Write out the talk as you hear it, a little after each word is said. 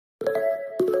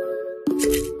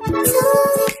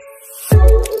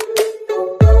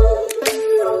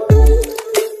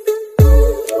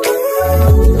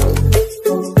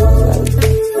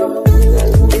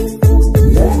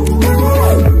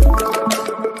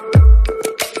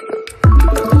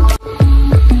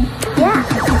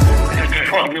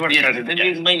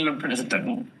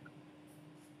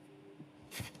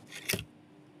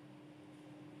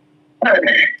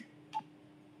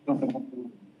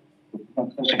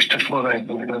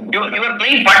Your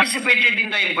client participated in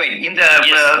the inquiry, in the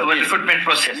recruitment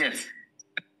process. Yes.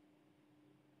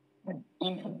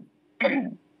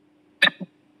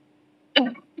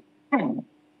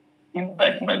 In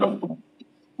fact,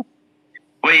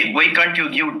 why can't you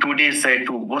give 2 days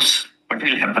to boss? What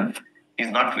will happen?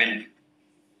 He's not well.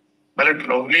 But it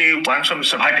probably wants some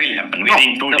what will happen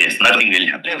within 2 days. Nothing will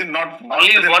happen. Not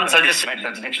only one suggestion.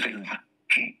 Next week.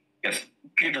 Yes.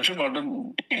 It doesn't order.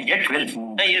 Get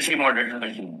well. Yes, he ordered.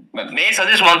 May I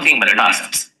suggest one thing, but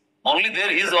ask. Only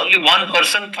there is only one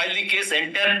person filed the case,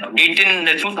 enter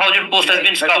 2,000 post has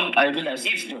been stopped. I will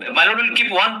assist you. My lord will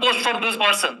keep one post for this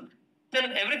person.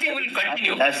 Then everything will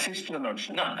continue. Assist you, Lord.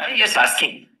 No, I am just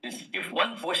asking. If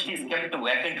one post is kept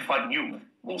vacant for you,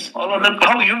 all of them,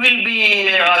 how you will be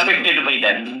affected by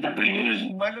that?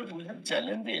 My lord, we have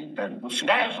challenged the entire bush.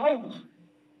 That's all.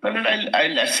 But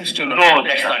I'll assist you. No,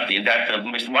 that's not it. That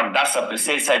what Dasap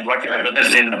says and what your brother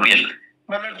says is real.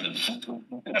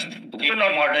 You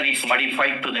not order is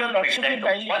modified to the effect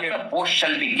that what the post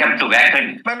shall be kept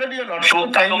vacant to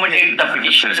accommodate the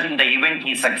petitions in the event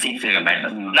he succeeds.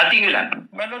 Nothing will happen.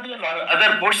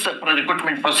 Other posts the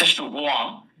recruitment process to go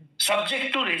on,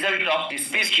 subject to result of this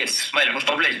case.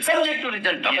 Subject to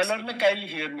result of. Lord, may kindly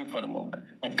hear me for a moment.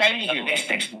 Kindly hear me.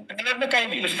 Next. Lord, may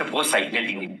kindly, Mr. Bose, I tell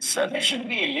you, sir, there should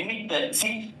be a limit.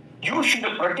 See, you should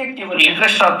protect your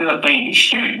interest of your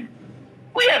client.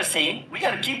 We are saying we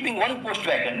are keeping one post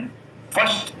vacant.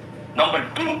 First, number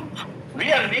two, we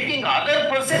are making other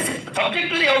processes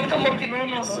subject to the outcome of the.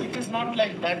 No, it is not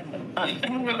like that. How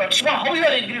you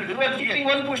are agreed? You are keeping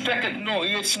one post vacant. No,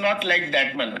 it's not like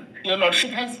that, man. Your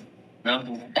lordship has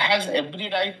every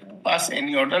right to pass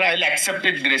any order. I'll accept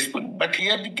it gracefully. But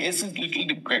here the case is little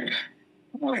different.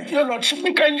 Your lordship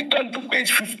may kindly turn to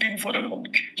page 15 for a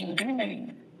moment.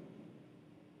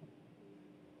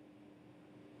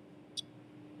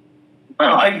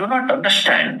 I do not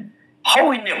understand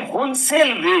how in a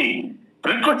wholesale way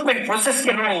recruitment process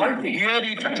can be halted. Here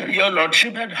your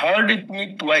lordship had heard it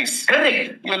me twice.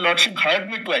 Correct. Your lordship heard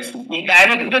me twice.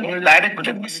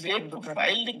 Directed the state to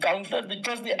file the counter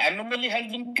because the anomaly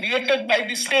has been created by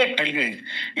the state. It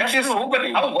is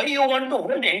why you want to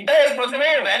hold the entire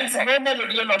process? No,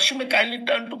 your lordship may kindly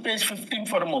turn to page 15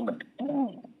 for a moment.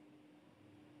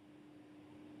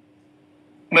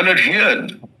 But here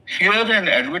an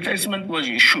advertisement was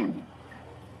issued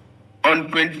on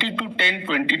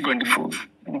 22/10/2024.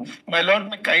 My lord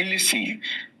may kindly see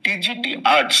TGT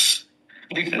Arts.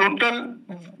 The total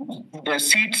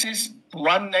seats is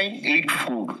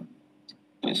 1984.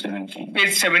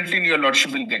 Page 17, your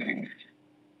lordship will get in.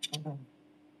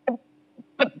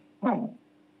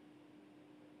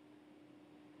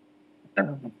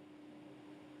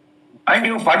 And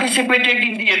you participated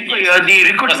in the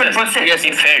recruitment process. Yes,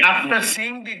 after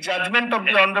seeing the judgment of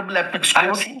the Honorable Apex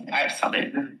Court.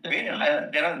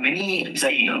 There are many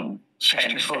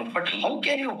but how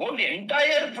can you hold the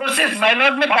entire process? My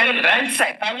lord may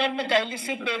kindly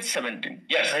see page 17.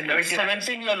 Yes, page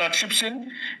 17, your lordship's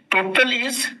in. Total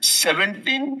is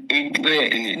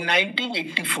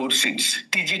 1984 seats.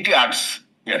 TGT Arts.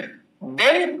 Yeah.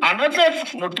 Then another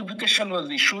notification was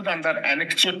issued under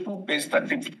Annexure 2, page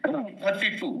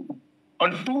 32,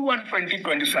 on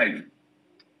 2/1/2025.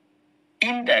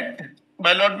 In that,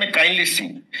 my lord may kindly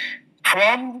see,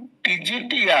 from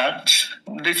TGT Arts,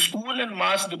 the School and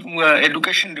Mass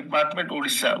Education Department,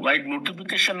 Odisha, wide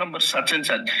notification number such and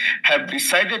such, have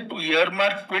decided to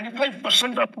earmark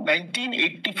 25% of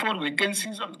 1984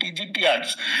 vacancies of TGT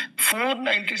Arts,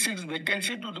 496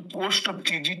 vacancies to the post of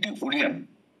TGT ODIA.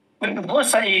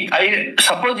 Because I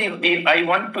suppose if I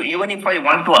want to, even if I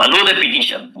want to allow the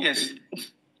petition, yes,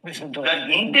 the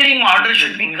interim order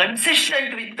should be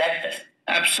consistent with that.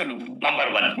 Absolutely. Number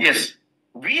one. Yes.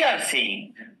 We are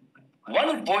saying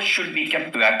one post should be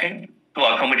kept vacant to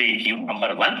accommodate you.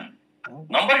 Number one.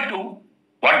 Number two,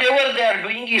 whatever they are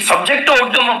doing is subject to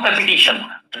outcome of the petition.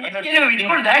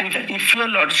 If your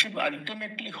lordship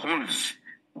ultimately holds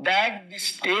that the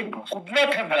state could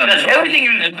not have done everything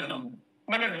will happen.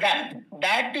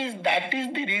 That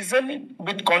is the reason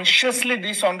with consciously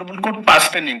this Honorable Court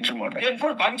passed an interim order.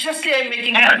 Therefore, consciously I am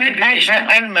making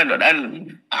and my lord,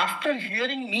 after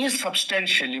hearing me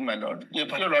substantially, my lord,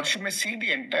 if your lordship may see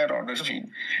the entire order sheet,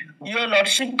 your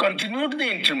lordship continued the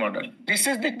interim order. This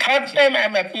is the third time I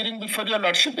am appearing before your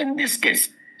lordship in this case.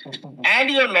 And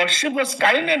your lordship was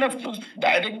kind enough to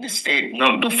direct the state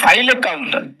to file a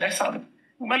counter. That's all.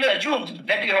 Well, assume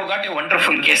that you have got a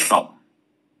wonderful case now.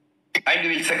 And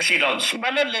you will succeed also.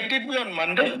 Mother, let it be on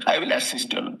Monday. I will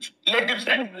assist you. Let it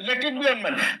be on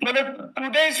Monday. Mother,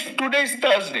 today is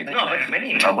Thursday. No, but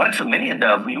many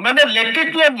Mother, let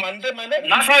it be on Monday. Mother,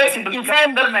 if I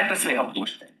am the matters we have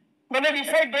pushed. Mother,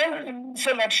 if I don't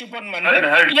show lordship on Monday,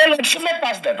 your lordship may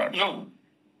pass that on. No,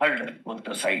 heard both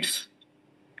the sides.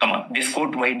 Come on, this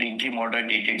court-wide interim order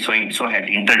dated so had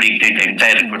interdicted the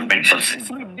entire recruitment process.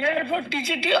 Therefore,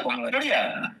 TGT,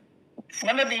 ODIA.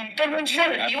 One of the intervention,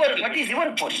 what is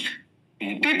your post?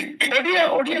 ODIA,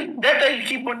 that I will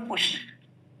keep on post.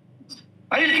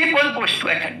 I will keep on post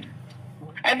vacant.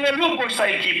 And your new post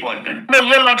I will keep on. No,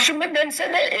 your lordship may then say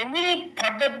that any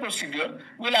further procedure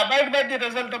will abide by the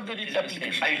result of the writ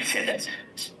application. I will say that.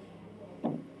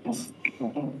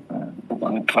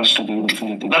 First to the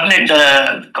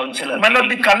councillor. One of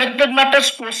the connected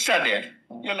matters posts are there.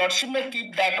 Your lordship may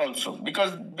keep that also,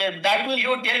 because that will.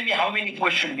 You tell me how many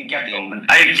posts should be kept open.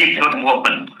 I will keep them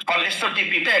open. For list of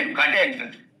TP 10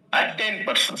 persons. 10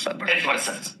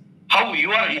 persons. How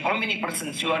many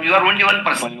persons? You are only one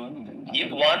person.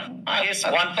 If one is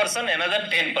one person, another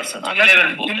 10 persons.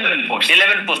 11 posts.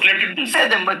 11 posts. Let it say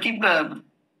them, but keep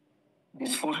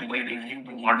this force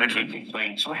order to be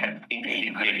going so happy.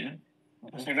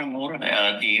 More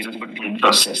the recruiting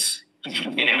process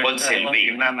in a wholesale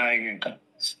way.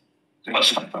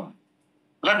 First of all,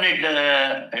 learned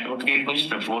advocate was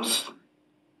proposed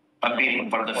appearing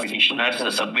for the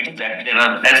petitioners submit that there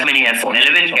are as many as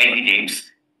 11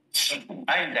 candidates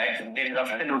and that there is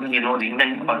absolutely no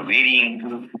reason for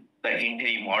varying the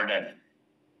interim order,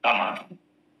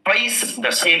 twice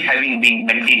the same having been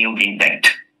continued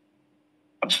intact.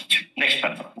 Next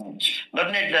one.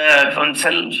 Learned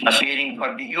counsel appearing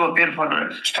for the, you appear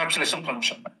for staff selection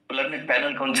commission. Learned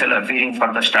panel counsel appearing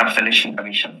for the staff selection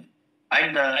commission.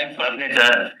 And learned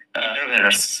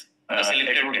interveners,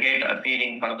 advocate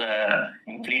appearing for the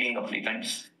pleading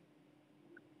applicants.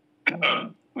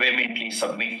 Vehemently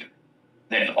submit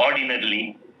that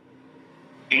ordinarily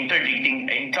interdicting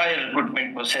entire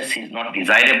recruitment process is not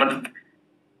desirable,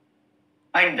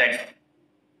 and that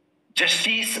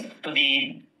justice to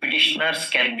the petitioners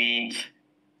can be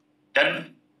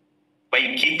done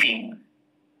by keeping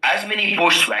as many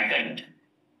posts vacant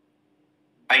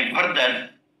and further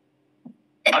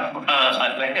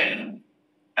vacant.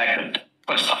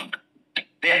 First,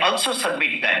 they also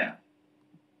submit that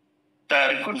the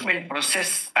recruitment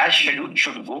process as scheduled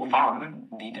should go on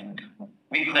with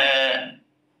the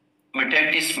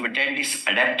mutatis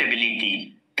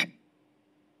adaptability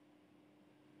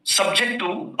subject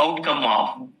to outcome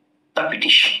of the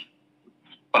petition.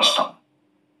 First off,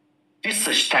 this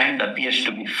stand appears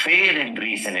to be fair and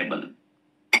reasonable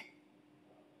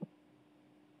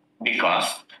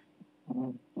because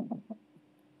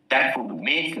that would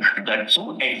make the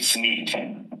two ends meet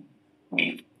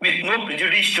with no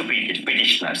prejudice to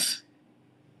petitioners.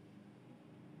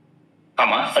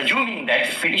 Assuming that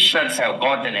petitioners have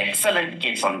got an excellent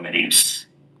case on merits.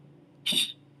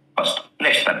 First,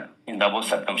 next one. In the above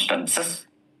circumstances,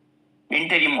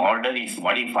 interim order is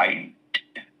modified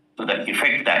to the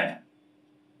effect that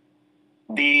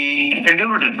the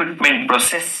scheduled recruitment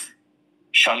process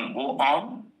shall go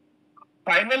on.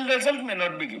 Final result may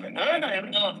not be given.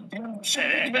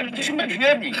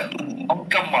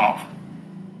 Outcome of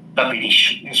the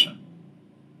petition. Yes, sir.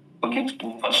 Okay,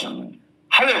 first one.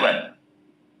 However,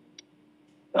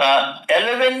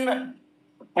 11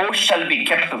 posts shall be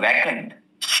kept vacant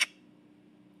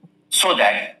so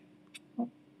that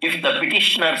if the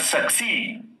petitioner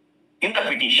succeed in the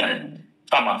petition,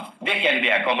 they can be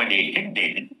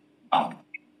accommodated.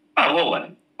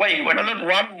 Over. Why?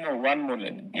 One more.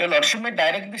 Your lordship may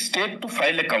direct the state to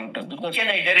file a counter. Can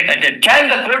I direct? Can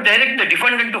the court direct the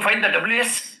defendant to file the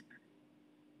WS?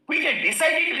 We can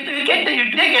decide it. We can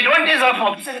take advantage of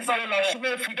options.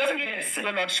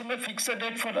 Your lordship may fix a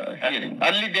date for a hearing.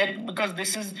 Early date, because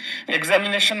this is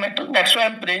examination matter. That's why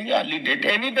I'm praying early date.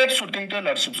 Any date suiting to your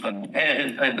lordship's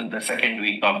convenience. The second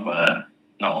week of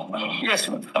yes,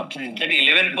 ma'am. Okay.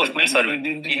 11 post, sorry.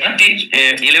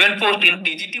 11 post in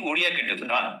TGT ODIA category.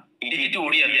 TGT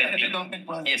ODIA.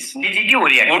 Yes. TGT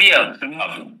ODIA.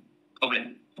 Okay.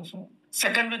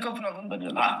 Second week of November.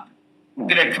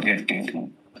 Great.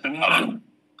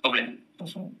 Okay.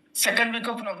 Second week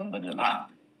of November.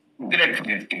 Great.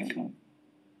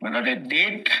 But a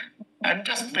date I'm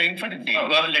just praying for a day.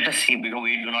 Well, let us see, because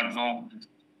we do not know.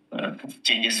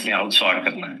 Changes may also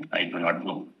occur. I do not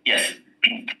know. Yes.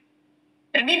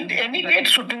 Any date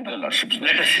shooting to lordship?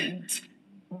 Let us see.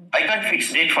 I can't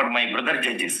fix date for my brother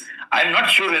judges. I'm not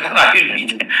sure whether I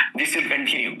will this will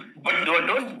continue. But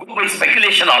don't go by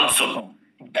speculation also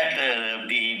that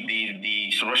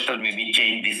the roster may be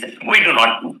changed. We do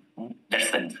not know.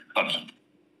 That's the concept.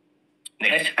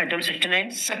 Next, item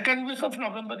 69. Second week of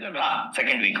November.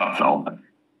 Second week of November.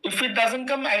 If it doesn't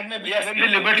come, I may be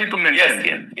liberty to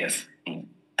mention. Yes.